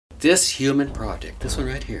This human project, this one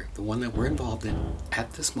right here, the one that we're involved in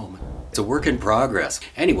at this moment, it's a work in progress.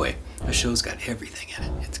 Anyway, the show's got everything in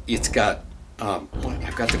it. It's got,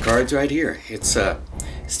 I've got the cards right here. It's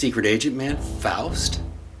Secret Agent Man, Faust.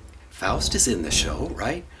 Faust is in the show,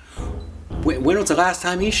 right? When was the last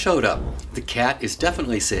time he showed up? The cat is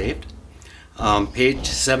definitely saved. Page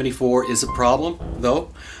 74 is a problem,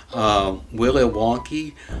 though. Willy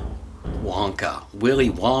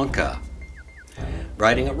Wonka.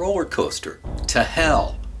 Riding a roller coaster to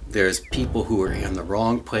hell. There's people who are in the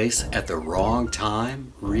wrong place at the wrong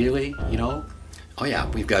time. Really, you know? Oh yeah,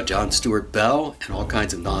 we've got John Stuart Bell and all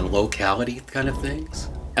kinds of non-locality kind of things.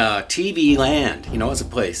 TV Land, you know, it's a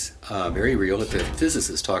place very real. The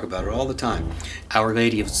physicists talk about it all the time. Our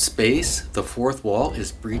Lady of Space, the fourth wall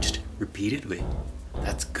is breached repeatedly.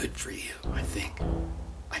 That's good for you, I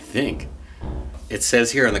think. It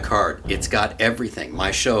says here on the card, it's got everything.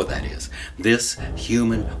 My show, that is. This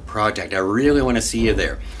human project. I really want to see you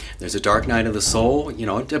there. There's a Dark Night of the Soul, you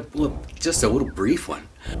know, just a little brief one.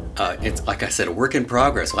 It's, like I said, a work in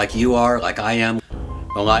progress, like you are, like I am.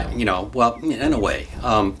 A lot, you know, well, in a way,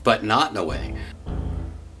 but not in a way.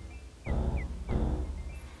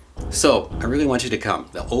 So, I really want you to come.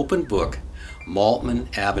 The open book,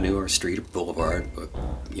 Maltman Avenue or Street or Boulevard, or,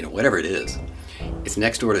 you know, whatever it is. It's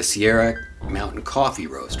next door to Sierra Mountain Coffee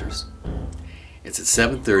Roasters. It's at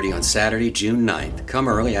 7:30 on Saturday, June 9th. Come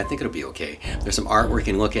early, I think it'll be okay. There's some artwork you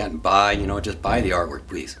can look at and buy, you know, just buy the artwork,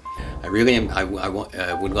 please. I really am, I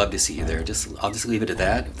would love to see you there. I'll just leave it at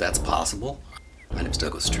that, if that's possible. My name's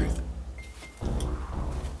Douglas Truth.